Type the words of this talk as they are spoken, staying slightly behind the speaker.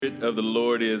Spirit of the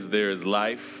Lord is, there is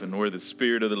life, and where the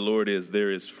Spirit of the Lord is,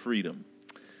 there is freedom.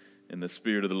 And the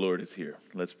Spirit of the Lord is here.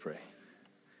 Let's pray.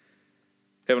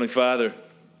 Heavenly Father,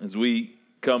 as we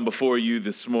come before you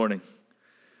this morning,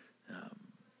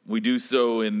 we do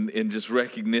so in just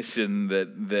recognition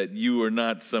that you are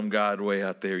not some God way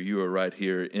out there. You are right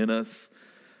here in us,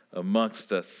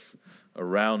 amongst us,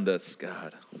 around us,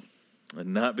 God.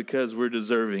 And not because we're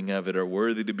deserving of it or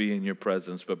worthy to be in your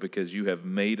presence, but because you have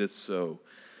made us so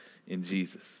in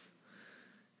Jesus.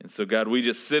 And so, God, we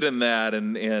just sit in that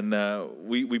and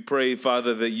we pray,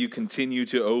 Father, that you continue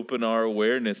to open our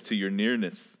awareness to your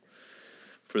nearness.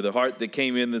 For the heart that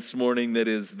came in this morning that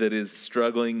is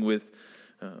struggling with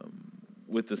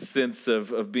the sense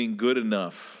of being good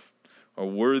enough or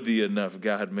worthy enough,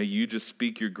 God, may you just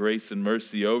speak your grace and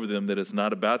mercy over them, that it's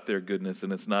not about their goodness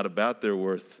and it's not about their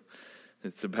worth.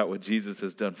 It's about what Jesus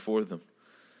has done for them.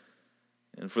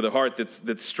 And for the heart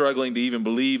that's struggling to even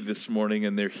believe this morning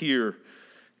and they're here,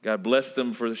 God, bless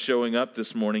them for showing up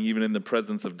this morning, even in the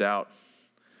presence of doubt.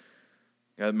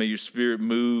 God, may your Spirit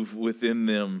move within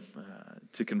them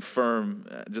to confirm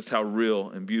just how real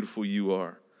and beautiful you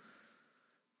are.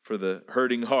 For the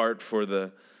hurting heart, for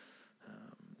the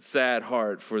sad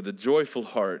heart, for the joyful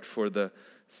heart, for the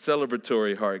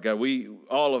celebratory heart. God,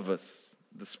 all of us,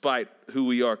 despite who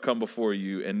we are, come before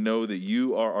you and know that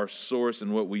you are our source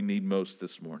and what we need most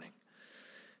this morning.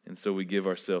 And so we give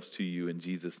ourselves to you in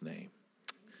Jesus' name.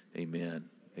 Amen.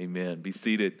 Amen. Be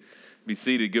seated. Be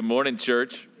seated. Good morning,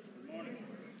 church. Good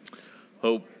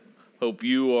morning. Hope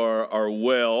you are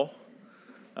well.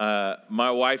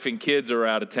 My wife and kids are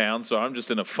out of town, so I'm just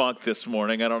in a funk this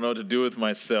morning. I don't know what to do with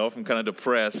myself. I'm kind of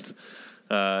depressed.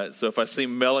 So if I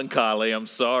seem melancholy, I'm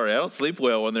sorry. I don't sleep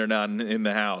well when they're not in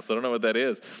the house. I don't know what that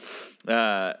is.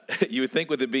 You would think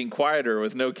with it being quieter,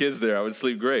 with no kids there, I would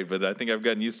sleep great, but I think I've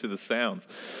gotten used to the sounds.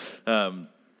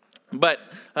 But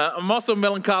I'm also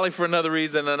melancholy for another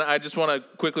reason, and I just want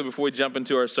to quickly, before we jump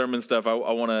into our sermon stuff, I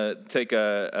want to take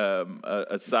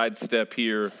a side step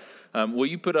here. Will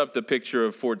you put up the picture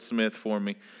of Fort Smith for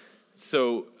me?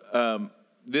 So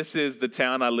this is the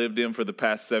town I lived in for the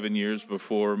past 7 years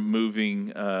before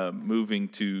moving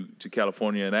to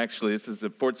California. And actually, this is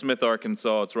at Fort Smith,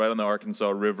 Arkansas. It's right on the Arkansas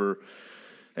River.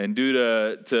 And due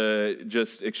to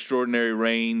just extraordinary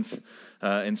rains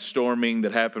and storming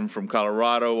that happened from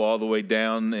Colorado all the way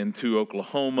down into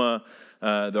Oklahoma,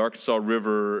 the Arkansas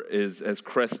River has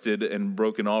crested and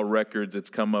broken all records. It's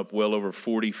come up well over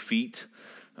 40 feet.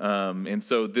 And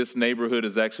so this neighborhood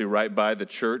is actually right by the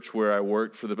church where I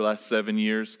worked for the last 7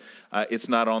 years. It's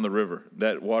not on the river.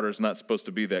 That water is not supposed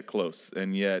to be that close.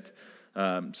 And yet,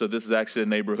 so this is actually a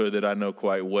neighborhood that I know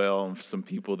quite well, and some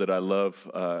people that I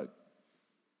love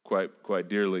quite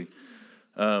dearly.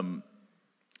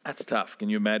 That's tough. Can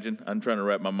you imagine? I'm trying to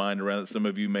wrap my mind around it. Some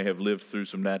of you may have lived through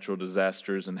some natural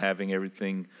disasters and having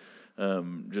everything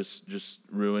just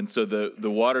ruined. So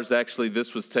the water's actually,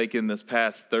 this was taken this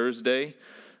past Thursday.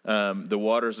 The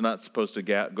water's not supposed to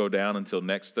go down until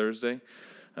next Thursday.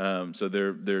 So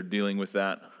they're dealing with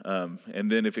that.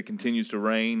 And then if it continues to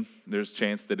rain, there's a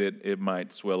chance that it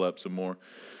might swell up some more.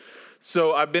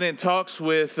 So I've been in talks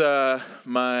with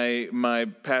my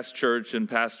past church and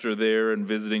pastor there and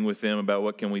visiting with them about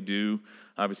what can we do.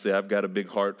 Obviously, I've got a big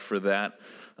heart for that.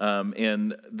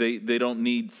 And they don't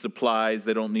need supplies,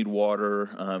 they don't need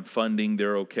water, funding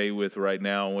they're okay with right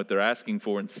now. And what they're asking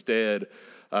for instead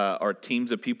are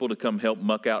teams of people to come help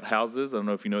muck out houses. I don't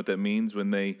know if you know what that means.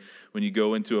 When you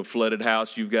go into a flooded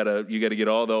house, you got to get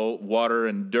all the water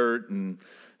and dirt and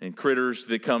critters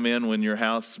that come in when your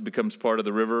house becomes part of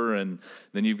the river, and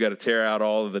then you've got to tear out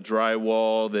all of the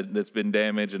drywall that's been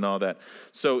damaged and all that.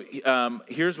 So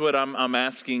here's what I'm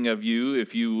asking of you: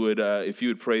 if you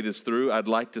would pray this through. I'd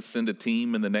like to send a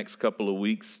team in the next couple of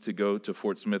weeks to go to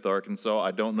Fort Smith, Arkansas.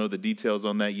 I don't know the details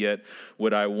on that yet.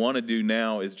 What I want to do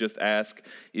now is just ask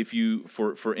if you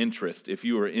for interest. If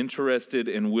you are interested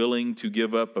and willing to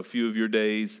give up a few of your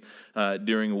days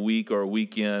during a week or a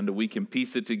weekend, we can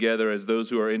piece it together as those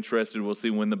who are interested. We'll see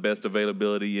when the best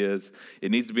availability is.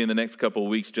 It needs to be in the next couple of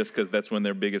weeks just because that's when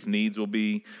their biggest needs will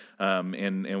be,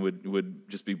 and would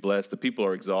just be blessed. The people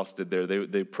are exhausted there.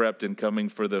 They prepped in coming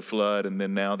for the flood, and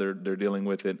then now they're dealing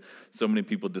with it. So many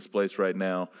people displaced right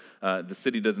now. The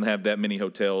city doesn't have that many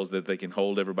hotels that they can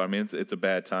hold everybody. I mean, it's a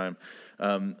bad time.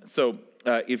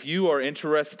 If you are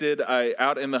interested,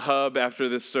 out in the hub after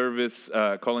this service,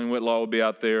 Colleen Whitlaw will be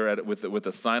out there with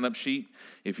a sign-up sheet.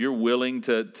 If you're willing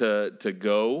to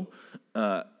go,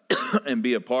 and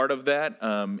be a part of that.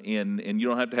 And you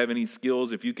don't have to have any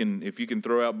skills. If you can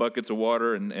throw out buckets of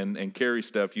water and carry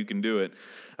stuff, you can do it.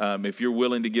 If you're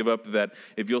willing to give up that,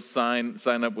 if you'll sign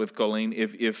up with Colleen,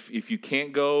 if you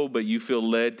can't go but you feel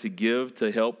led to give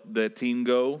to help that team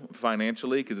go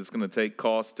financially, because it's going to take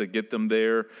cost to get them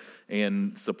there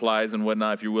and supplies and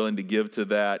whatnot. If you're willing to give to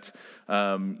that,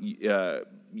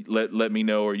 let me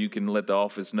know, or you can let the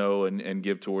office know and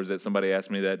give towards that. Somebody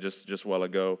asked me that just a while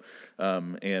ago,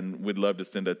 and we'd love to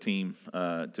send a team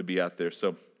to be out there.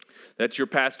 So that's your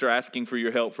pastor asking for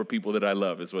your help for people that I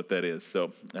love is what that is.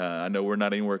 So I know we're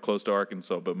not anywhere close to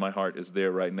Arkansas, but my heart is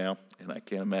there right now, and I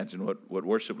can't imagine what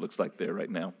worship looks like there right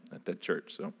now at that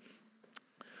church. So,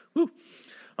 whew.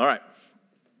 All right.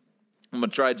 I'm going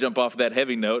to try to jump off that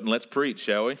heavy note, and let's preach,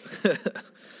 shall we?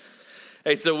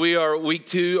 Hey, so we are week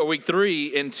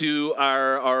 3 into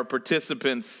our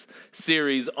participants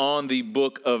series on the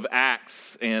book of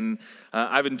Acts. And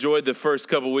I've enjoyed the first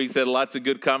couple weeks, had lots of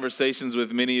good conversations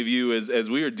with many of you as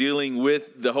we are dealing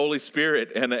with the Holy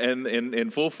Spirit and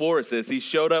in full force as he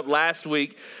showed up last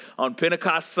week on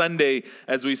Pentecost Sunday,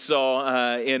 as we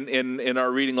saw in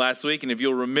our reading last week. And if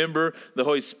you'll remember, the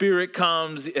Holy Spirit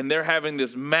comes and they're having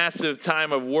this massive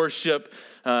time of worship.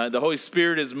 The Holy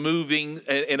Spirit is moving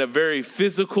in a very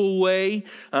physical way.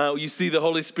 You see the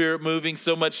Holy Spirit moving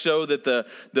so much so that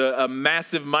a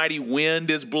massive, mighty wind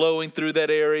is blowing through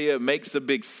that area. It makes a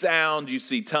big sound. You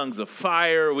see tongues of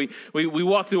fire. We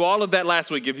walked through all of that last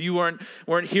week. If you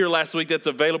weren't here last week, that's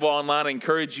available online. I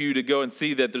encourage you to go and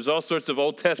see that. There's all sorts of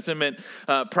Old Testament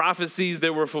prophecies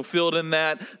that were fulfilled in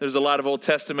that. There's a lot of Old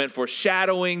Testament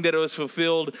foreshadowing that it was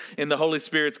fulfilled in the Holy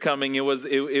Spirit's coming. It was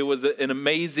an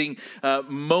amazing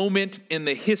moment in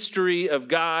the history of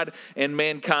God and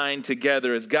mankind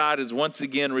together, as God is once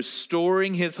again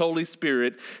restoring his Holy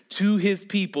Spirit to his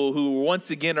people, who once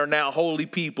again are now holy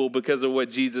people because of what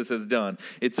Jesus has done.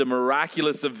 It's a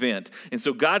miraculous event. And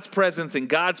so God's presence and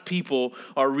God's people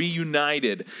are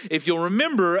reunited. If you'll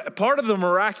remember, part of the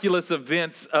miraculous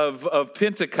events of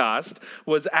Pentecost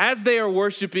was, as they are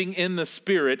worshiping in the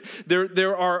Spirit,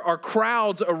 there are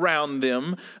crowds around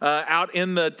them out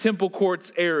in the temple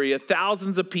courts area, thousands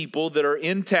of people that are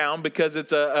in town because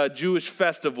it's a Jewish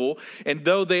festival. And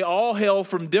though they all hail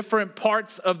from different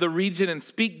parts of the region and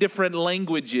speak different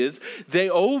languages, they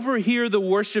overhear the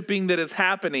worshiping that is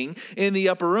happening in the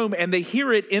upper room, and they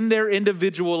hear it in their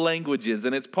individual languages.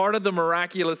 And it's part of the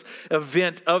miraculous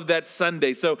event of that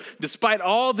Sunday. So despite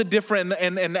all the different,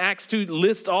 and Acts 2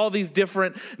 lists all these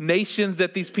different nations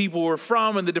that these people were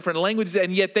from and the different languages,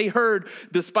 and yet they heard,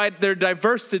 despite their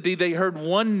diversity, they heard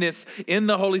oneness in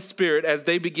the Holy Spirit as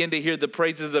they begin to hear the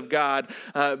praises of God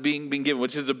being given,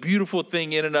 which is a beautiful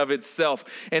thing in and of itself.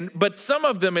 But some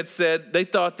of them, it said, they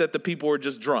thought that the people were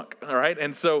just drunk, all right?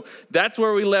 And so that's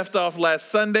where we left off last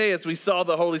Sunday as we saw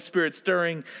the Holy Spirit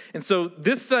stirring. And so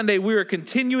this Sunday, we are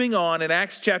continuing on in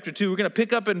Acts chapter 2. We're going to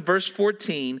pick up in verse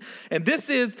 14. And this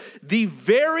is the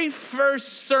very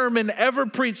first sermon ever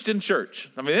preached in church.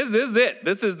 I mean, this is it.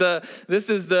 This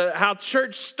is the how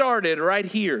church started right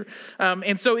here.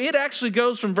 And so it actually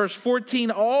goes from verse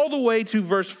 14 all the way to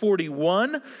verse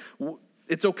 41.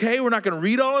 It's okay. We're not going to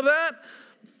read all of that,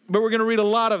 but we're going to read a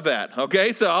lot of that,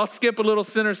 okay? So I'll skip a little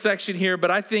center section here,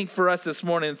 but I think for us this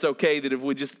morning, it's okay that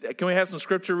if can we have some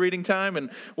scripture reading time, and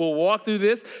we'll walk through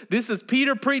this. This is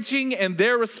Peter preaching and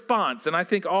their response, and I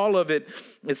think all of it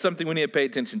is something we need to pay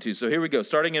attention to. So here we go,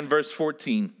 starting in verse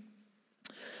 14.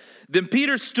 Then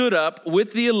Peter stood up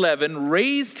with the 11,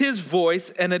 raised his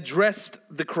voice, and addressed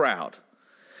the crowd.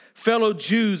 Fellow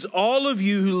Jews, all of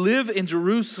you who live in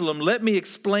Jerusalem, let me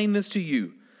explain this to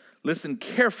you. Listen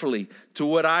carefully to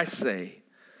what I say.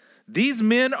 These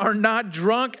men are not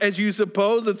drunk as you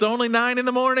suppose. It's only 9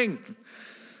 a.m.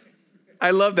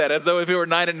 I love that. As though if it were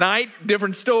 9 p.m,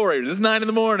 different story. It's 9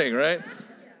 a.m, right?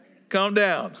 Calm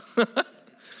down.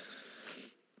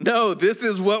 No, this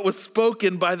is what was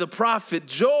spoken by the prophet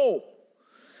Joel.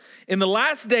 In the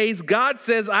last days, God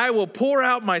says, I will pour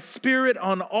out my spirit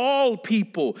on all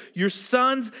people. Your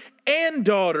sons and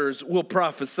daughters will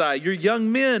prophesy. Your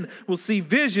young men will see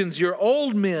visions. Your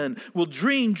old men will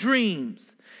dream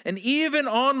dreams. And even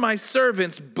on my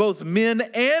servants, both men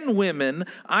and women,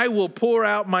 I will pour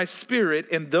out my spirit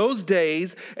in those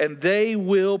days, and they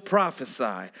will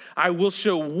prophesy. I will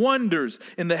show wonders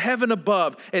in the heaven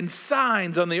above and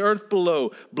signs on the earth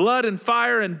below, blood and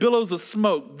fire and billows of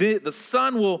smoke. The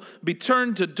sun will be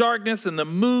turned to darkness and the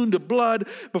moon to blood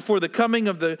before the coming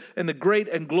of the great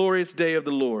and glorious day of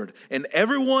the Lord. And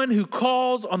everyone who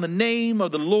calls on the name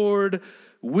of the Lord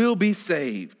will be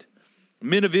saved.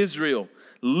 Men of Israel,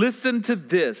 listen to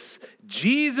this.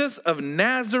 Jesus of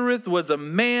Nazareth was a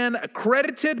man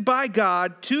accredited by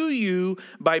God to you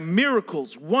by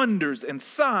miracles, wonders, and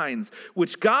signs,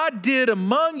 which God did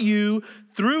among you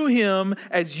through him,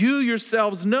 as you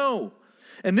yourselves know.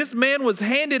 And this man was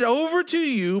handed over to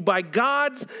you by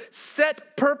God's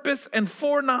set purpose and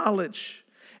foreknowledge.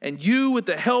 And you, with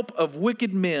the help of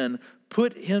wicked men,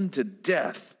 put him to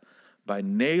death by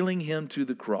nailing him to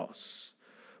the cross.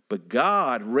 But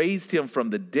God raised him from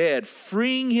the dead,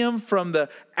 freeing him from the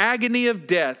agony of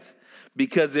death,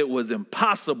 because it was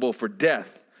impossible for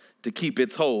death to keep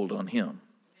its hold on him.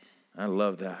 I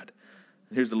love that.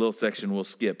 Here's a little section we'll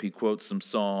skip. He quotes some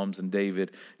Psalms and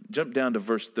David. Jump down to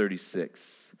verse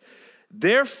 36.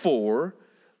 Therefore,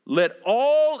 let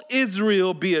all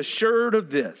Israel be assured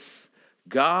of this.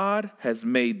 God has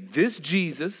made this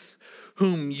Jesus,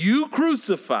 whom you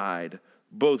crucified,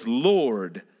 both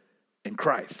Lord and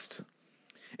Christ.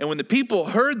 And when the people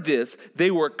heard this, they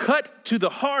were cut to the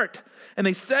heart. And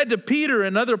they said to Peter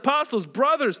and other apostles,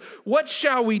 brothers, what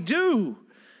shall we do?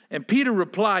 And Peter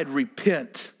replied,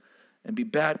 repent and be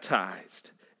baptized,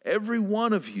 every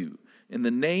one of you, in the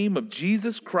name of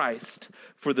Jesus Christ,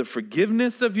 for the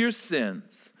forgiveness of your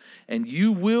sins, and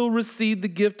you will receive the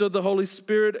gift of the Holy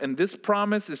Spirit. And this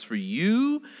promise is for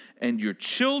you and your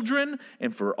children,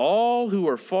 and for all who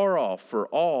are far off, for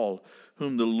all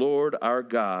whom the Lord our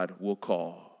God will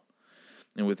call.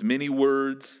 And with many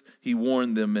words he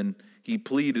warned them, and he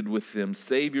pleaded with them,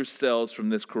 save yourselves from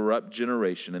this corrupt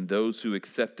generation. And those who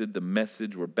accepted the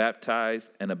message were baptized,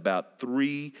 and about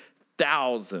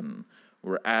 3,000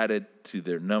 were added to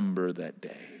their number that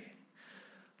day.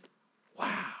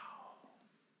 Wow.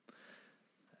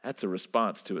 That's a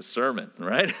response to a sermon,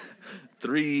 right?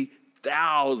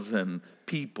 3,000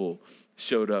 people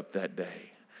showed up that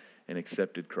day and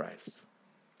accepted Christ.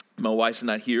 My wife's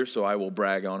not here, so I will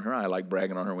brag on her. I like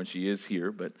bragging on her when she is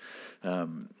here, but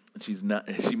she's not.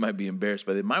 She might be embarrassed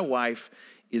by that. My wife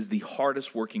is the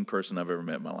hardest working person I've ever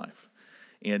met in my life.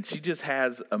 And she just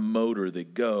has a motor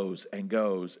that goes and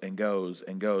goes and goes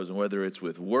and goes. And whether it's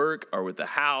with work or with the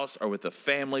house or with the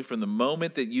family, from the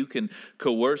moment that you can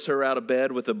coerce her out of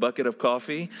bed with a bucket of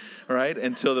coffee, right,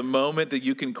 until the moment that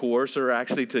you can coerce her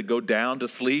actually to go down to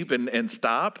sleep and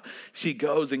stop, she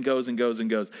goes and goes and goes and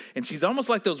goes. And she's almost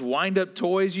like those wind-up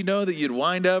toys, you know, that you'd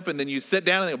wind up and then you sit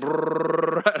down and they go,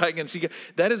 brrr, and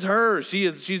that is her.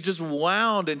 She's just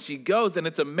wound and she goes, and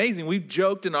it's amazing. We've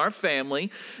joked in our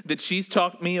family that she's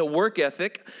taught me a work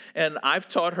ethic, and I've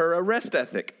taught her a rest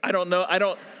ethic. I don't know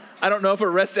if a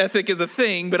rest ethic is a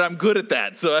thing, but I'm good at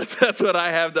that. So that's what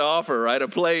I have to offer, right? A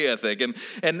play ethic.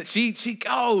 And she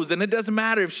goes, and it doesn't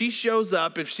matter if she shows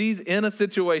up, if she's in a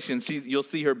situation, you'll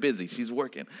see her busy. She's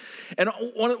working. And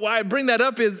why I bring that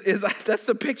up is that's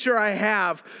the picture I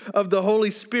have of the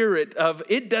Holy Spirit. Of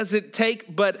it doesn't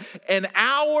take but an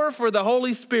hour for the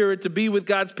Holy Spirit to be with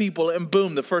God's people, and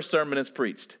boom, the first sermon is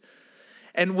preached.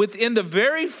 And within the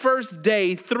very first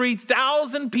day,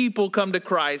 3,000 people come to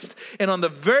Christ. And on the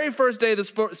very first day of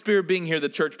the Spirit being here, the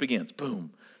church begins.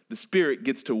 Boom. The Spirit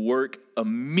gets to work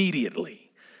immediately.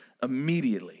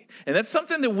 Immediately. And that's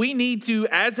something that we need to,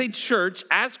 as a church,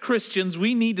 as Christians,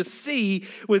 we need to see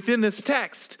within this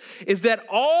text, is that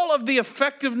all of the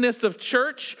effectiveness of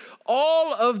church,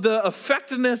 all of the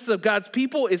effectiveness of God's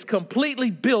people is completely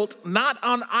built not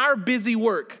on our busy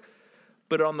work,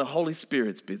 but on the Holy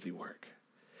Spirit's busy work.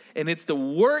 And it's the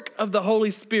work of the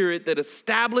Holy Spirit that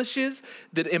establishes,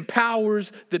 that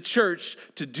empowers the church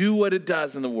to do what it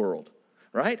does in the world,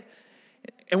 right?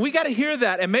 And we got to hear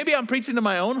that. And maybe I'm preaching to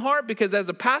my own heart, because as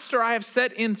a pastor, I have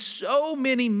sat in so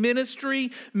many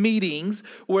ministry meetings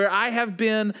where I have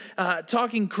been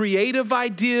talking creative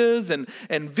ideas and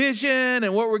vision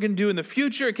and what we're going to do in the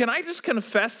future. Can I just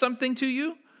confess something to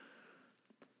you?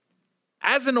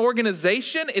 As an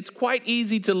organization, it's quite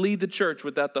easy to lead the church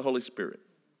without the Holy Spirit.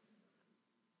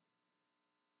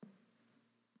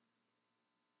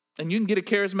 And you can get a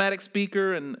charismatic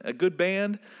speaker and a good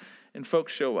band, and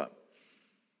folks show up.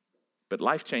 But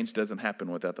life change doesn't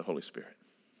happen without the Holy Spirit.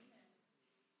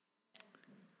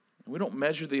 We don't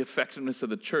measure the effectiveness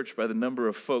of the church by the number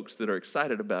of folks that are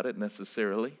excited about it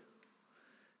necessarily,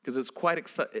 because it's quite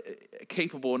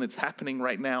capable, and it's happening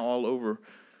right now all over,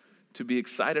 to be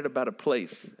excited about a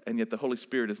place, and yet the Holy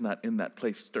Spirit is not in that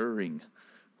place stirring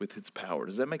with its power.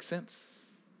 Does that make sense?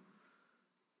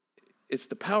 It's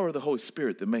the power of the Holy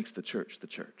Spirit that makes the church the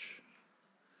church.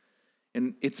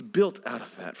 And it's built out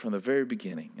of that from the very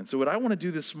beginning. And so what I want to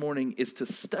do this morning is to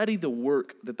study the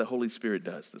work that the Holy Spirit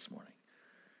does this morning.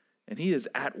 And he is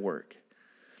at work.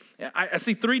 I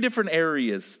see three different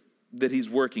areas that he's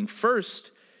working.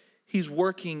 First, he's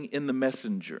working in the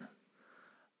messenger.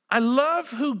 I love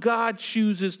who God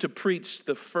chooses to preach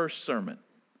the first sermon.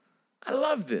 I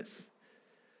love this.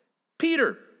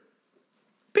 Peter,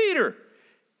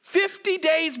 50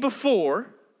 days before,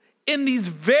 in these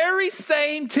very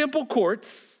same temple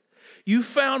courts, you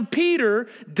found Peter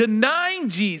denying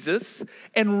Jesus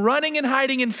and running and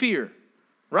hiding in fear,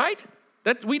 right?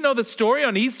 We know the story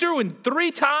on Easter when 3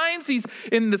 times he's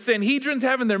in the Sanhedrin's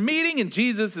having their meeting and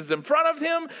Jesus is in front of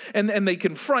him and they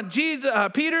confront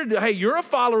Peter. Hey, you're a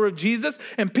follower of Jesus.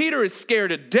 And Peter is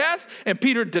scared to death and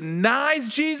Peter denies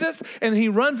Jesus and he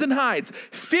runs and hides.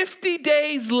 50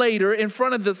 days later, in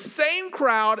front of the same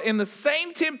crowd in the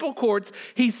same temple courts,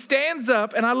 he stands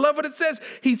up, and I love what it says.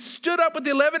 He stood up with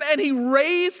the 11 and he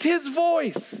raised his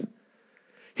voice.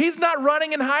 He's not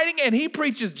running and hiding, and he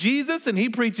preaches Jesus, and he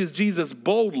preaches Jesus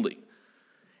boldly.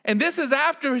 And this is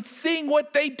after seeing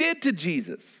what they did to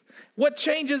Jesus. What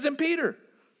changes in Peter?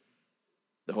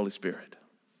 The Holy Spirit.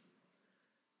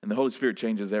 And the Holy Spirit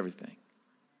changes everything.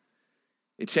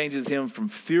 It changes him from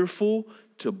fearful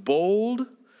to bold.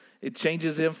 It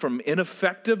changes him from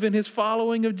ineffective in his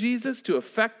following of Jesus to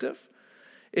effective.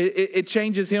 It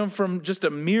changes him from just a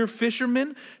mere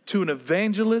fisherman to an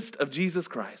evangelist of Jesus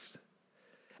Christ.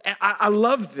 I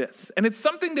love this. And it's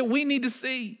something that we need to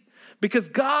see because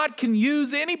God can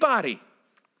use anybody.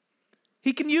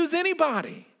 He can use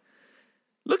anybody.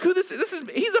 Look who this is.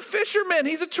 He's a fisherman.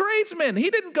 He's a tradesman. He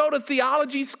didn't go to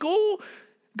theology school.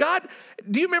 God,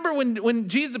 do you remember when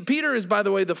Peter is, by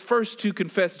the way, the first to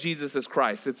confess Jesus as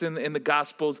Christ? It's in the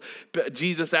Gospels.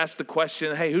 Jesus asked the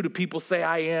question, hey, who do people say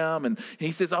I am? And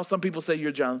he says, oh, some people say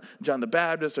you're John the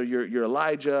Baptist or you're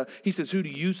Elijah. He says, who do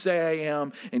you say I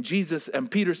am? And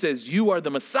Peter says, you are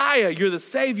the Messiah. You're the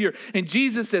Savior. And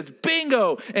Jesus says,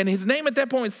 bingo. And his name at that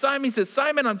point is Simon. He says,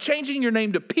 Simon, I'm changing your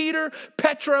name to Peter,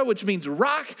 Petra, which means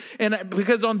rock. And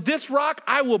because on this rock,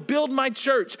 I will build my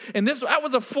church. And that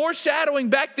was a foreshadowing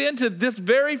back then to this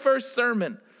very first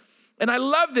sermon. And I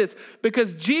love this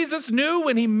because Jesus knew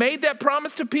when he made that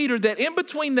promise to Peter that in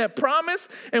between that promise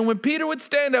and when Peter would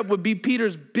stand up would be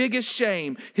Peter's biggest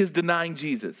shame, his denying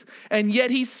Jesus. And yet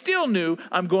he still knew,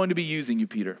 I'm going to be using you,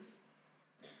 Peter,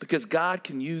 because God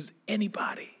can use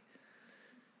anybody.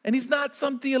 And he's not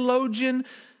some theologian.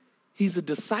 He's a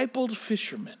discipled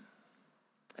fisherman.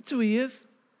 That's who he is.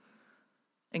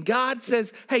 And God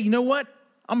says, hey, you know what?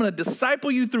 I'm going to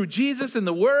disciple you through Jesus and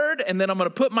the Word, and then I'm going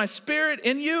to put my Spirit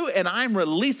in you, and I'm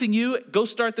releasing you. Go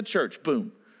start the church.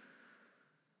 Boom.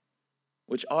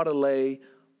 Which ought to lay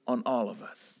on all of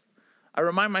us. I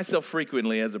remind myself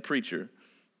frequently as a preacher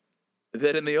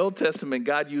that in the Old Testament,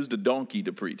 God used a donkey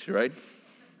to preach, right?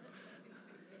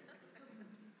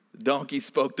 The donkey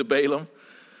spoke to Balaam.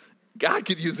 God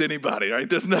could use anybody, right?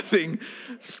 There's nothing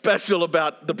special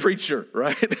about the preacher,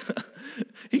 right?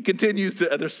 He continues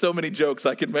to, there's so many jokes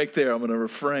I could make there. I'm going to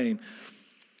refrain.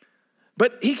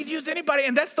 But he could use anybody,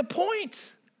 and that's the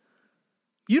point.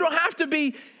 You don't have to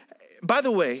be, by the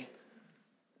way,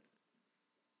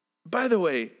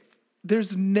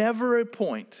 there's never a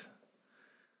point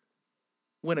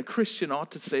when a Christian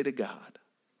ought to say to God,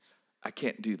 I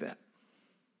can't do that.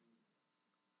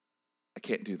 I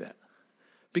can't do that.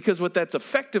 Because what that's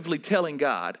effectively telling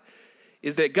God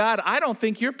is that, God, I don't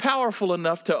think you're powerful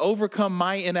enough to overcome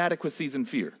my inadequacies and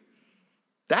fear.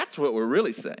 That's what we're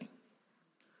really saying.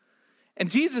 And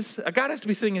Jesus, God has to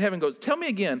be sitting in heaven and goes, tell me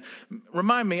again,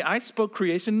 remind me, I spoke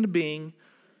creation into being.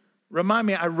 Remind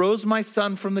me, I rose my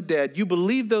son from the dead. You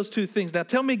believe those two things. Now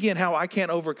tell me again how I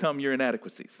can't overcome your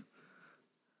inadequacies.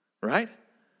 Right?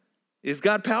 Is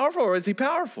God powerful or is he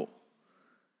powerful?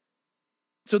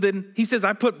 So then he says,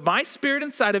 I put my Spirit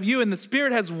inside of you, and the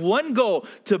Spirit has one goal,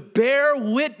 to bear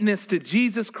witness to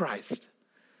Jesus Christ,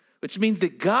 which means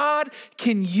that God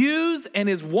can use and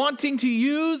is wanting to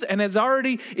use and has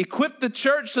already equipped the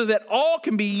church so that all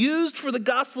can be used for the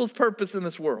gospel's purpose in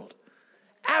this world.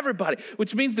 Everybody,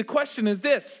 which means the question is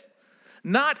this,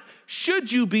 not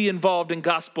should you be involved in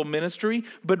gospel ministry,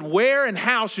 but where and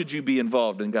how should you be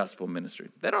involved in gospel ministry?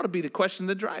 That ought to be the question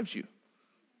that drives you.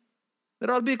 That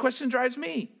ought to be a question that drives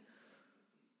me.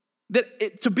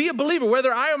 To be a believer,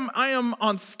 whether I am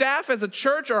on staff as a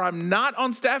church or I'm not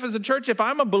on staff as a church, if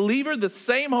I'm a believer, the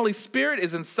same Holy Spirit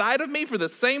is inside of me for the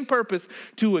same purpose,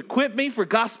 to equip me for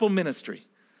gospel ministry.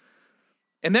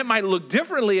 And that might look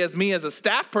differently as me as a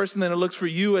staff person than it looks for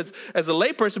you as a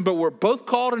lay person, but we're both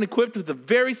called and equipped with the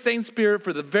very same Spirit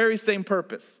for the very same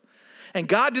purpose. And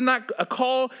God did not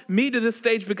call me to this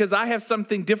stage because I have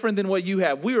something different than what you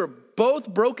have. We are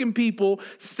both broken people,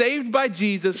 saved by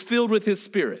Jesus, filled with his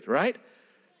Spirit, right?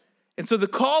 And so the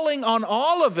calling on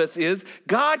all of us is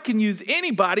God can use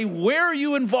anybody. Where are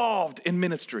you involved in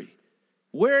ministry?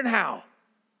 Where and how?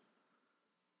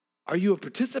 Are you a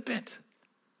participant?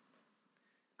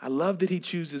 I love that he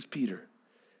chooses Peter,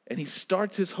 and he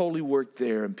starts his holy work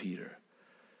there in Peter.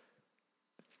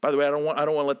 By the way, I don't want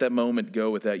to let that moment go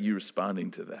without you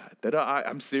responding to that.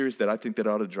 I'm serious that I think that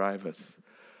ought to drive us.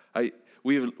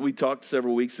 We talked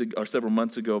several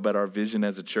months ago about our vision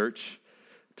as a church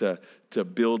to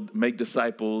make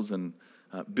disciples and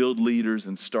build leaders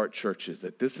and start churches,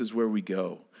 that this is where we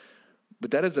go.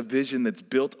 But that is a vision that's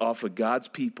built off of God's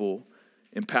people,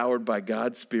 empowered by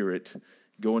God's Spirit,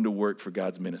 going to work for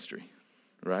God's ministry,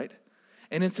 right?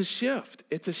 And it's a shift.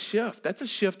 It's a shift. That's a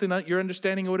shift in your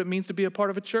understanding of what it means to be a part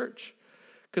of a church.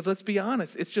 Because let's be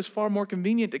honest, it's just far more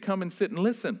convenient to come and sit and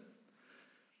listen,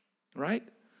 right?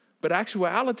 But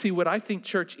actuality, what I think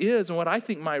church is and what I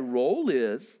think my role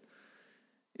is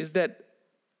that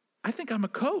I think I'm a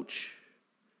coach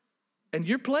and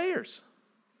you're players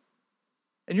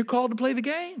and you're called to play the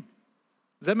game.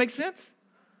 Does that make sense?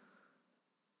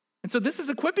 And so this is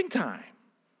equipping time.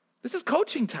 This is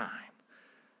coaching time.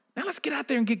 Now let's get out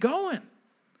there and get going.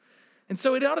 And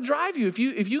so it ought to drive you. If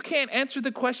you can't answer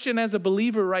the question as a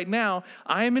believer right now,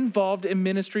 I am involved in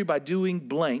ministry by doing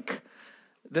blank,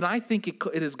 then I think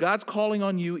it is God's calling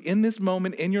on you in this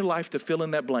moment in your life to fill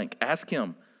in that blank. Ask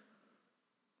him,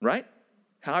 right?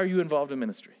 How are you involved in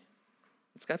ministry?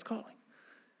 It's God's calling.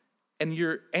 And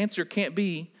your answer can't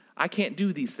be, I can't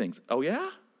do these things. Oh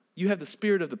yeah? You have the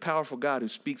Spirit of the powerful God who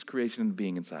speaks creation into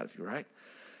being inside of you, right?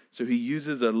 So he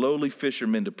uses a lowly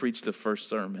fisherman to preach the first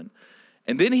sermon.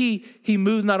 And then he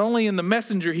moves not only in the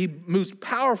messenger, he moves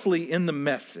powerfully in the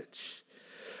message.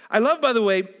 I love, by the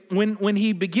way, when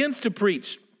he begins to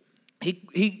preach,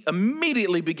 he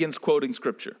immediately begins quoting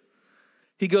Scripture.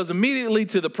 He goes immediately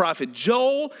to the prophet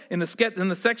Joel. In the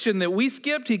section that we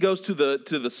skipped, he goes to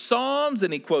the Psalms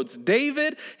and he quotes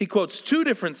David. He quotes 2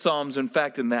 different Psalms, in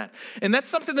fact, in that. And that's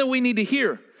something that we need to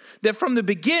hear. That from the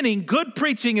beginning, good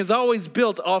preaching is always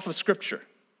built off of Scripture.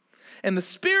 And the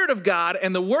Spirit of God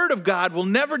and the Word of God will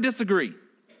never disagree,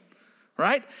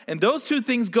 right? And those 2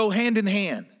 things go hand in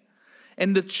hand.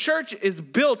 And the church is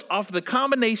built off the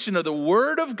combination of the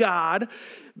Word of God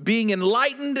being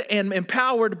enlightened and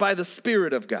empowered by the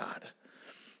Spirit of God.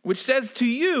 Which says to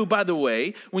you, by the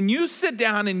way, when you sit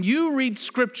down and you read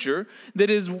Scripture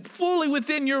that is fully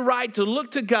within your right to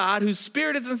look to God, whose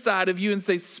Spirit is inside of you, and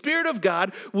say, Spirit of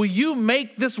God, will you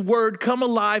make this word come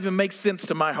alive and make sense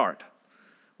to my heart?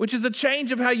 Which is a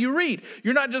change of how you read.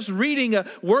 You're not just reading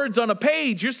words on a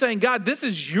page. You're saying, God, this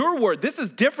is your word. This is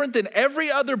different than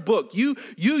every other book. You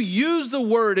use the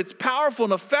word. It's powerful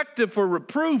and effective for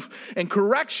reproof and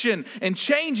correction and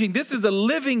changing. This is a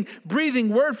living, breathing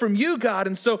word from you, God.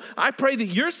 And so I pray that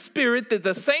your Spirit, that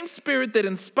the same Spirit that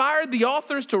inspired the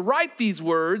authors to write these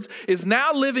words is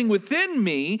now living within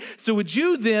me. So would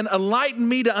you then enlighten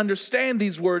me to understand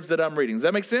these words that I'm reading? Does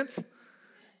that make sense?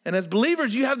 And as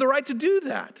believers, you have the right to do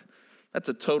that. That's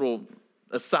a total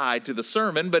aside to the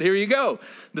sermon, but here you go.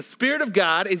 The Spirit of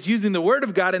God is using the Word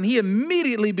of God, and he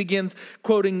immediately begins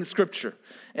quoting Scripture.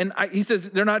 And he says,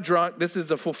 they're not drunk. This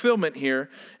is a fulfillment here.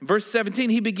 In verse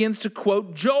 17, he begins to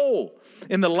quote Joel.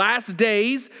 In the last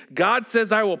days, God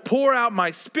says, I will pour out my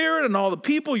Spirit on all the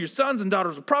people. Your sons and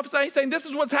daughters will prophesy. He's saying, this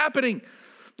is what's happening.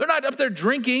 They're not up there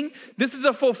drinking. This is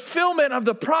a fulfillment of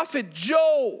the prophet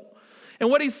Joel. And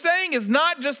what he's saying is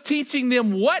not just teaching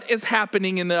them what is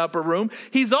happening in the upper room.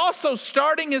 He's also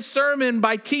starting his sermon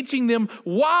by teaching them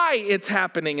why it's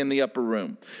happening in the upper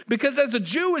room. Because as a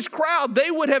Jewish crowd,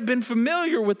 they would have been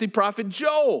familiar with the prophet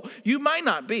Joel. You might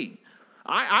not be.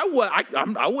 I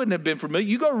wouldn't have been familiar.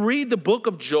 You go read the book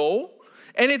of Joel,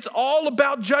 and it's all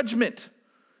about judgment.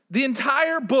 The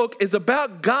entire book is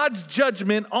about God's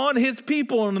judgment on his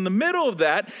people. And in the middle of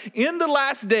that, in the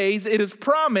last days, it is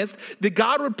promised that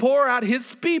God would pour out his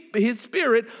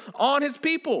Spirit on his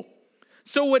people.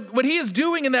 So what he is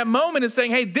doing in that moment is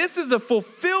saying, hey, this is a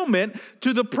fulfillment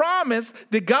to the promise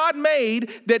that God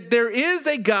made, that there is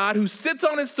a God who sits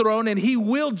on his throne and he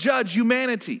will judge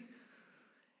humanity.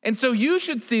 And so you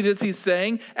should see this, he's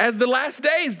saying, as the last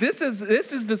days. This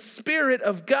is the Spirit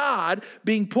of God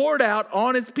being poured out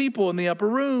on his people in the upper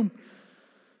room.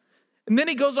 And then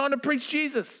he goes on to preach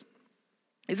Jesus.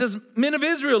 He says, men of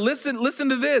Israel, listen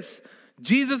to this.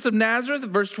 Jesus of Nazareth,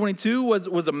 verse 22,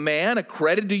 was a man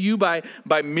accredited to you by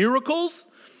miracles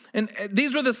And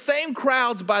these were the same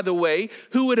crowds, by the way,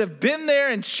 who would have been there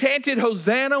and chanted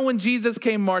Hosanna when Jesus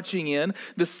came marching in.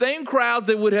 The same crowds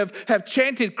that would have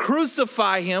chanted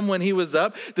crucify him when he was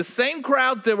up. The same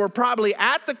crowds that were probably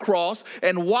at the cross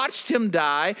and watched him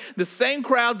die. The same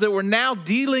crowds that were now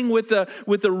dealing with the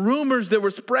rumors that were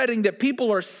spreading that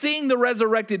people are seeing the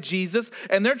resurrected Jesus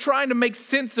and they're trying to make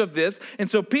sense of this.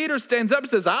 And so Peter stands up and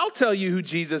says, I'll tell you who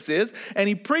Jesus is. And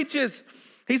he preaches.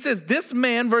 He says, this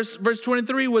man, verse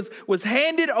 23, was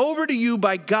handed over to you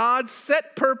by God's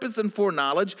set purpose and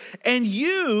foreknowledge, and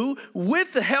you,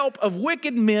 with the help of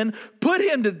wicked men, put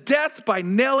him to death by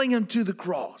nailing him to the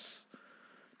cross.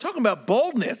 Talking about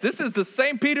boldness. This is the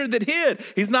same Peter that hid.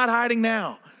 He's not hiding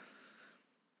now.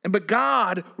 But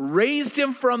God raised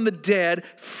him from the dead,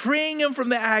 freeing him from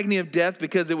the agony of death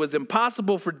because it was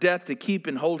impossible for death to keep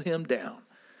and hold him down.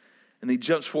 And he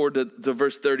jumps forward to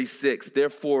verse 36.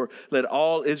 Therefore, let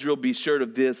all Israel be sure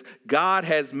of this. God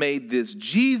has made this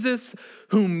Jesus,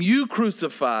 whom you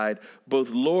crucified, both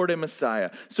Lord and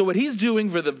Messiah. So what he's doing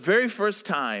for the very first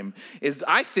time is,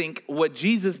 I think, what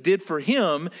Jesus did for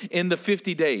him in the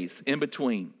 50 days in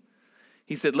between.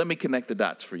 He said, let me connect the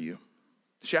dots for you.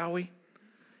 Shall we?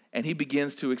 And he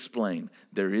begins to explain,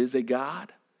 there is a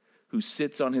God who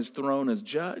sits on his throne as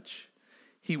judge.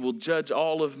 He will judge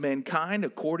all of mankind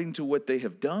according to what they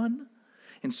have done.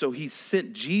 And so he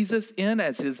sent Jesus in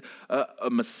as his a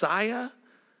Messiah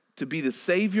to be the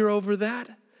Savior over that.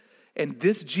 And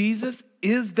this Jesus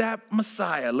is that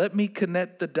Messiah. Let me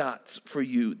connect the dots for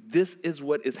you. This is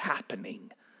what is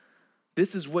happening.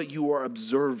 This is what you are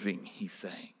observing, he's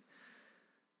saying.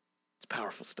 It's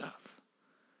powerful stuff.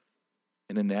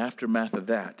 And in the aftermath of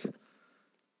that,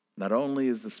 not only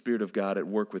is the Spirit of God at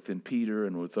work within Peter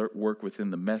and with work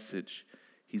within the message,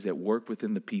 he's at work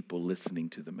within the people listening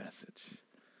to the message.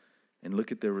 And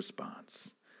look at their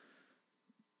response.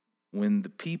 When the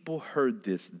people heard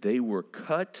this, they were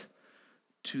cut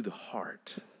to the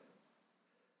heart.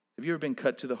 Have you ever been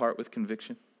cut to the heart with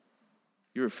conviction?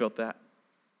 You ever felt that?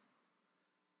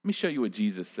 Let me show you what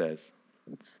Jesus says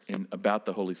about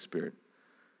the Holy Spirit.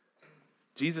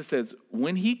 Jesus says,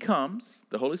 when he comes,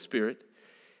 the Holy Spirit,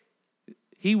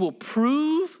 he will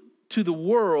prove the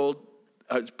world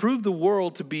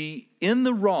to be in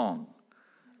the wrong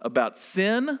about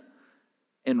sin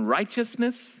and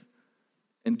righteousness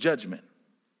and judgment.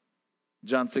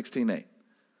 John 16:8.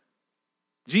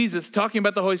 Jesus, talking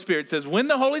about the Holy Spirit, says, when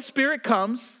the Holy Spirit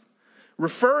comes,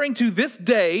 referring to this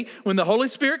day, when the Holy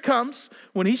Spirit comes,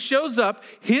 when he shows up,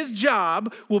 his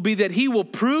job will be that he will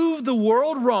prove the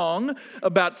world wrong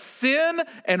about sin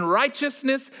and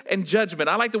righteousness and judgment.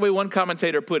 I like the way one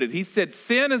commentator put it. He said,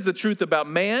 sin is the truth about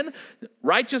man,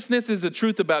 righteousness is the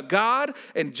truth about God,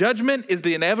 and judgment is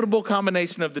the inevitable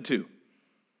combination of the two.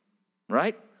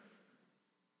 Right?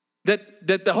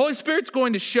 That the Holy Spirit's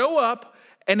going to show up.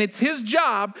 And it's his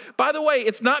job. By the way,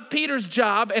 it's not Peter's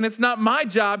job and it's not my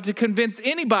job to convince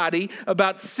anybody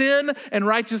about sin and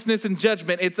righteousness and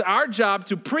judgment. It's our job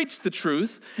to preach the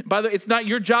truth. By the way, it's not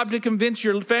your job to convince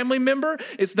your family member.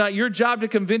 It's not your job to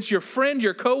convince your friend,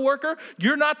 your coworker.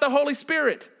 You're not the Holy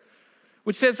Spirit.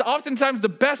 Which says oftentimes the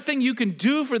best thing you can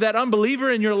do for that unbeliever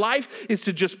in your life is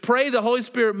to just pray the Holy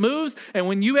Spirit moves. And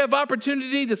when you have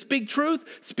opportunity to speak truth,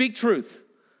 speak truth.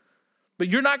 But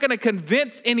you're not going to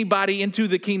convince anybody into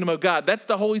the kingdom of God. That's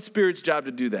the Holy Spirit's job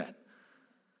to do that.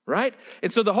 Right?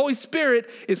 And so the Holy Spirit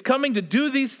is coming to do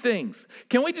these things.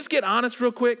 Can we just get honest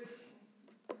real quick?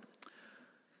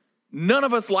 None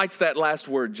of us likes that last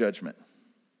word, judgment.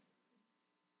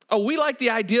 Oh, we like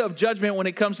the idea of judgment when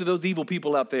it comes to those evil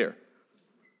people out there.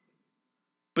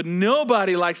 But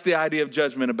nobody likes the idea of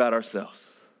judgment about ourselves.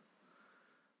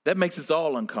 That makes us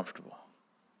all uncomfortable.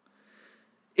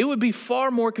 It would be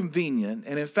far more convenient,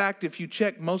 and in fact, if you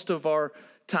check most of our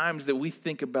times that we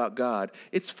think about God,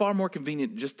 it's far more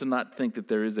convenient just to not think that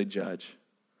there is a judge.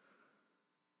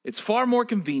 It's far more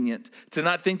convenient to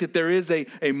not think that there is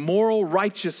a moral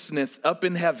righteousness up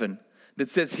in heaven that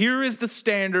says, here is the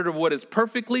standard of what is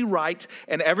perfectly right,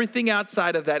 and everything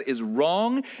outside of that is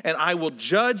wrong, and I will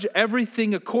judge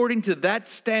everything according to that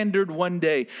standard one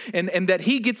day. And that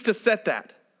he gets to set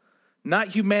that, not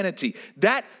humanity.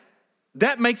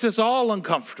 That makes us all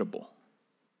uncomfortable.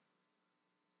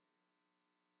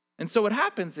 And so what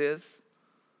happens is,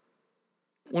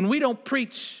 when we don't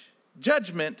preach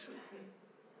judgment,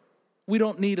 we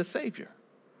don't need a Savior.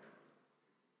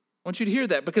 I want you to hear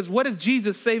that, because what is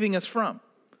Jesus saving us from?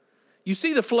 You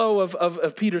see the flow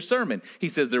of Peter's sermon. He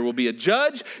says there will be a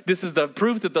judge. This is the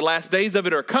proof that the last days of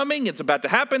it are coming. It's about to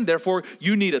happen. Therefore,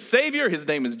 you need a Savior. His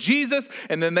name is Jesus.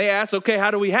 And then they ask, okay,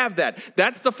 how do we have that?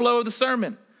 That's the flow of the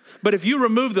sermon. But if you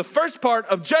remove the first part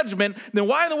of judgment, then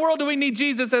why in the world do we need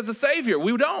Jesus as a Savior?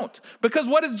 We don't. Because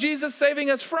what is Jesus saving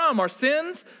us from? Our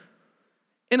sins?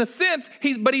 In a sense,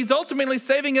 he's ultimately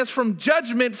saving us from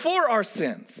judgment for our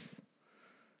sins.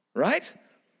 Right?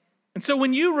 And so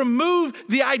when you remove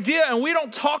the idea, and we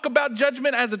don't talk about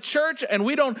judgment as a church, and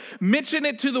we don't mention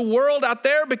it to the world out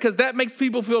there because that makes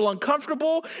people feel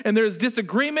uncomfortable, and there's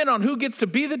disagreement on who gets to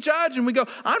be the judge, and we go,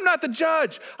 I'm not the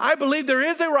judge. I believe there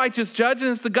is a righteous judge,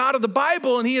 and it's the God of the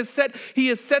Bible, and he has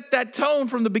set that tone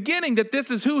from the beginning that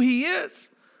this is who he is.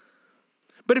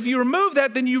 But if you remove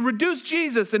that, then you reduce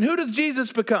Jesus, and who does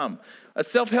Jesus become? A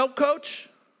self-help coach?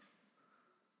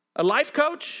 A life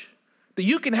coach? That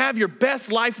you can have your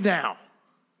best life now.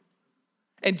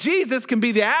 And Jesus can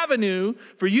be the avenue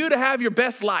for you to have your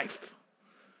best life.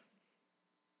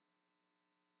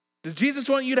 Does Jesus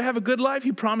want you to have a good life?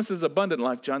 He promises abundant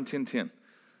life, John 10:10.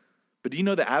 But do you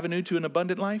know the avenue to an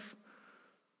abundant life?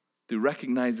 Through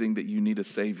recognizing that you need a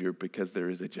Savior because there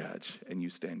is a judge and you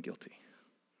stand guilty.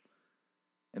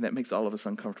 And that makes all of us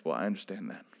uncomfortable. I understand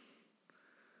that.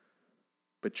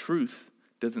 But truth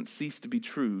doesn't cease to be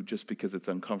true just because it's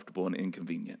uncomfortable and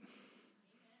inconvenient.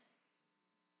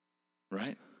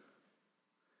 Right?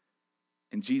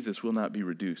 And Jesus will not be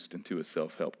reduced into a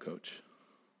self-help coach.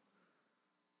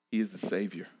 He is the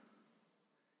Savior.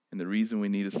 And the reason we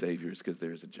need a Savior is because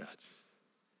there is a judge.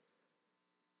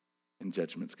 And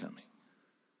judgment's coming.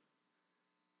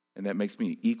 And that makes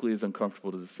me equally as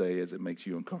uncomfortable to say as it makes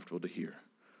you uncomfortable to hear.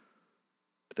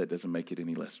 But that doesn't make it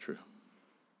any less true.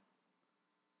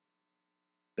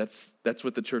 That's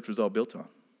what the church was all built on.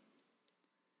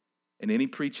 And any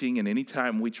preaching and any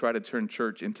time we try to turn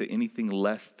church into anything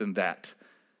less than that,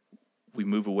 we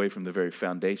move away from the very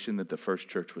foundation that the first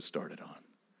church was started on.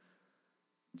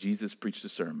 Jesus preached a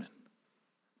sermon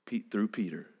through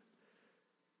Peter.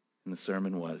 And the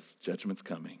sermon was, judgment's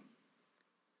coming.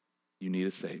 You need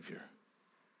a Savior.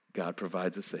 God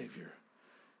provides a Savior.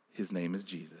 His name is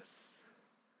Jesus.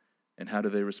 And how do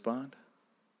they respond?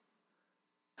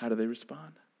 How do they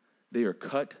respond? They are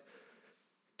cut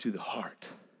to the heart.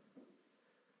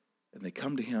 And they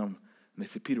come to him and they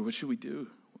say, Peter, what should we do?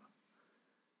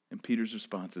 And Peter's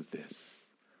response is this: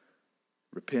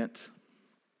 repent,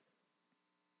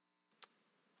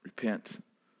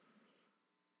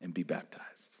 and be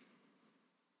baptized.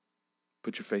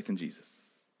 Put your faith in Jesus.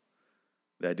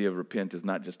 The idea of repent is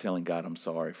not just telling God I'm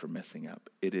sorry for messing up.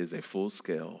 It is a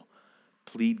full-scale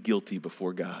plead guilty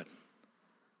before God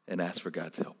and ask for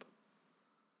God's help.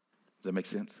 Does that make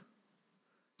sense?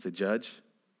 Say, Judge,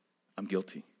 I'm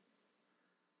guilty.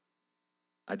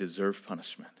 I deserve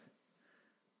punishment.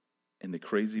 And the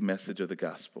crazy message of the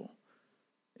gospel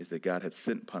is that God had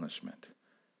sent punishment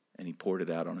and he poured it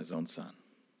out on his own son.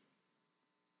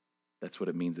 That's what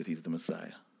it means that he's the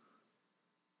Messiah.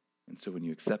 And so when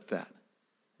you accept that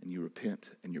and you repent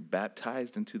and you're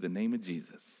baptized into the name of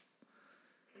Jesus,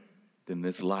 then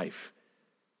this life,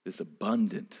 this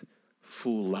abundant,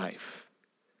 full life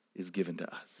is given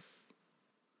to us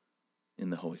in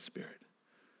the Holy Spirit.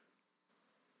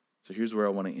 So here's where I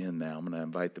want to end now. I'm going to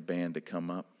invite the band to come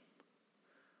up.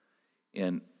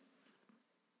 And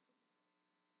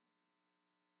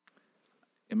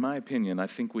in my opinion, I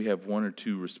think we have one or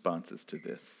two responses to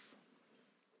this.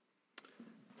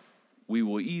 We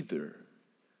will either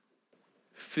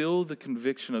feel the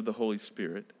conviction of the Holy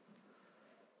Spirit,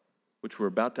 which we're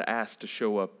about to ask to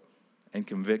show up and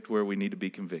convict where we need to be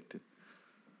convicted.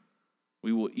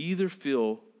 We will either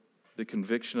feel the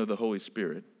conviction of the Holy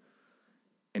Spirit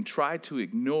and try to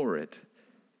ignore it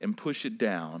and push it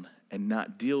down and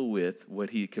not deal with what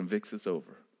he convicts us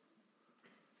over.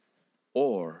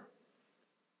 Or,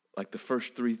 like the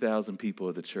first 3,000 people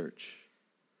of the church,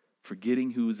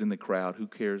 forgetting who's in the crowd, who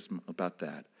cares about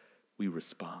that, we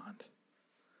respond.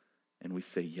 And we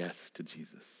say yes to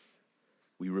Jesus.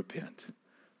 We repent.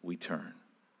 We turn.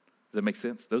 Does that make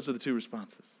sense? Those are the two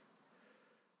responses.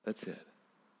 That's it.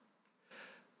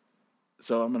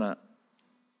 So I'm gonna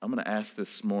ask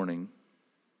this morning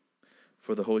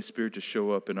for the Holy Spirit to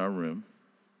show up in our room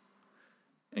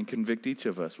and convict each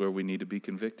of us where we need to be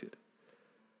convicted.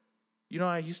 You know,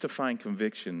 I used to find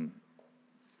conviction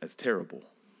as terrible.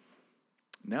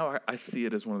 Now I see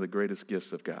it as one of the greatest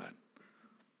gifts of God.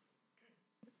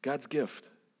 God's gift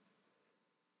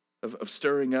of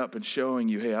stirring up and showing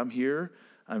you, hey, I'm here,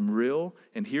 I'm real,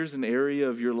 and here's an area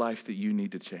of your life that you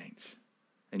need to change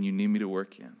and you need me to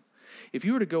work in. If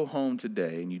you were to go home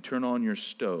today and you turn on your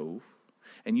stove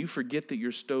and you forget that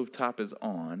your stovetop is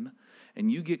on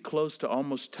and you get close to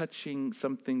almost touching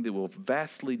something that will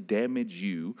vastly damage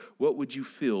you, what would you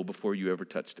feel before you ever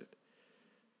touched it?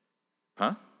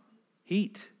 Huh?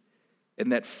 Heat.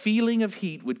 And that feeling of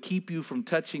heat would keep you from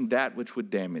touching that which would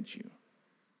damage you.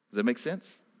 Does that make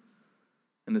sense?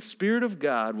 And the Spirit of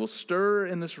God will stir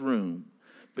in this room,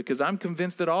 because I'm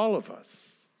convinced that all of us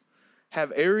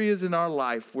have areas in our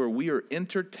life where we are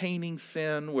entertaining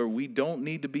sin, where we don't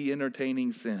need to be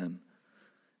entertaining sin.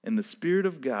 And the Spirit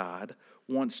of God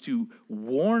wants to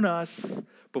warn us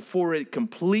before it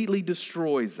completely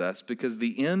destroys us, because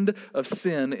the end of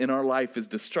sin in our life is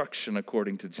destruction,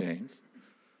 according to James.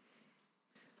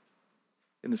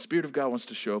 And the Spirit of God wants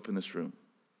to show up in this room.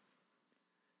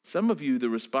 Some of you, the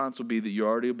response will be that you're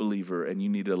already a believer and you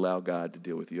need to allow God to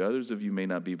deal with you. Others of you may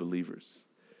not be believers.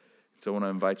 So I want to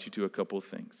invite you to a couple of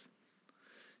things.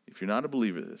 If you're not a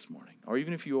believer this morning, or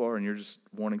even if you are and you're just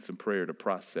wanting some prayer to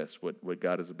process what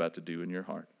God is about to do in your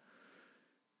heart,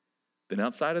 then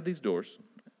outside of these doors,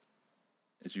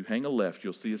 as you hang a left,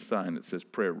 you'll see a sign that says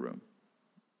prayer room.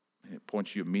 And it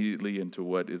points you immediately into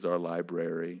what is our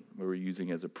library, where we're using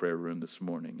as a prayer room this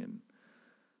morning. And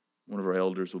one of our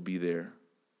elders will be there.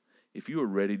 If you are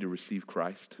ready to receive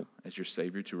Christ as your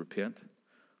Savior, to repent,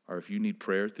 or if you need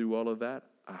prayer through all of that,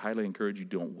 I highly encourage you,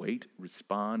 don't wait,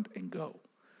 respond, and go.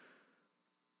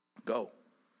 Go.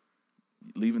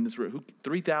 Leaving this room.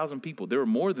 3,000 people. There were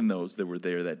more than those that were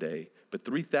there that day, but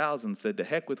 3,000 said, to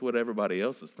heck with what everybody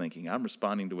else is thinking. I'm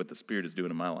responding to what the Spirit is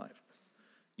doing in my life.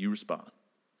 You respond.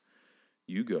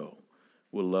 You go.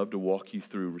 We'll love to walk you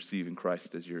through receiving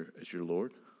Christ as your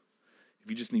Lord. If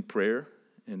you just need prayer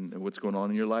and what's going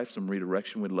on in your life, some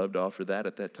redirection, we'd love to offer that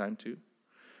at that time too.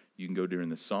 You can go during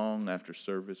the song, after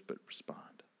service, but respond.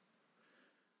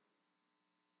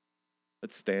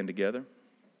 Let's stand together.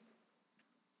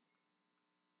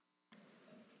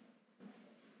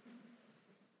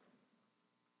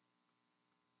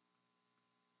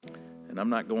 And I'm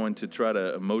not going to try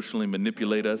to emotionally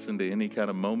manipulate us into any kind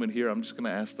of moment here. I'm just going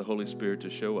to ask the Holy Spirit to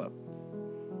show up,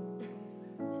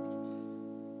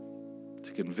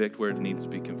 to convict where it needs to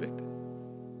be convicted.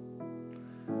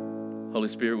 Holy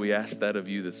Spirit, we ask that of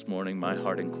you this morning, my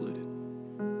heart included.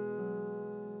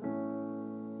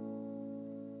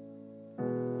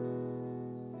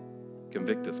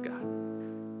 Convict us, God.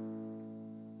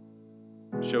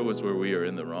 Show us where we are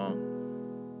in the wrong,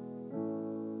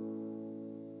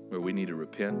 where we need to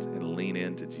repent and lean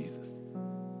into Jesus.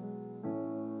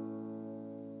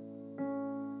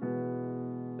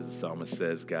 As the psalmist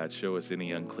says, God, show us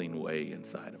any unclean way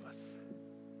inside of us.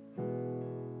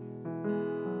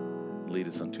 Lead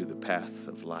us unto the path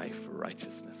of life for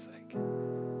righteousness' sake.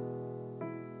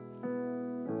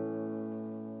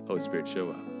 Holy Spirit, show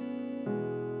up.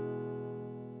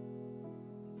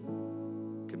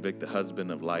 Convict the husband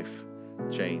of life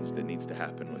change that needs to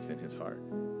happen within his heart.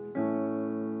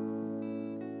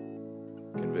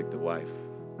 Convict the wife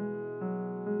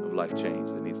of life change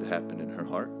that needs to happen in her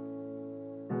heart.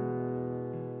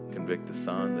 Convict the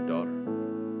son, the daughter,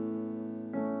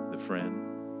 the friend,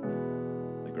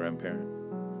 the grandparent.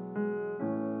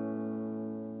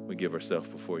 We give ourselves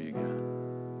before you, God.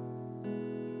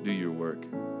 Do your work,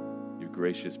 your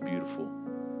gracious, beautiful,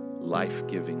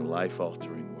 life-giving,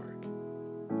 life-altering work.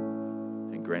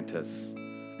 And grant us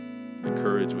the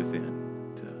courage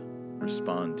within to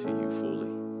respond to you fully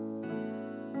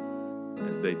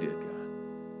as they did, God.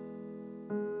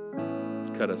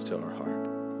 Cut us to our heart,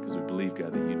 because we believe,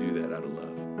 God, that you do that out of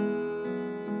love.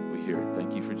 We hear it.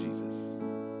 Thank you for Jesus.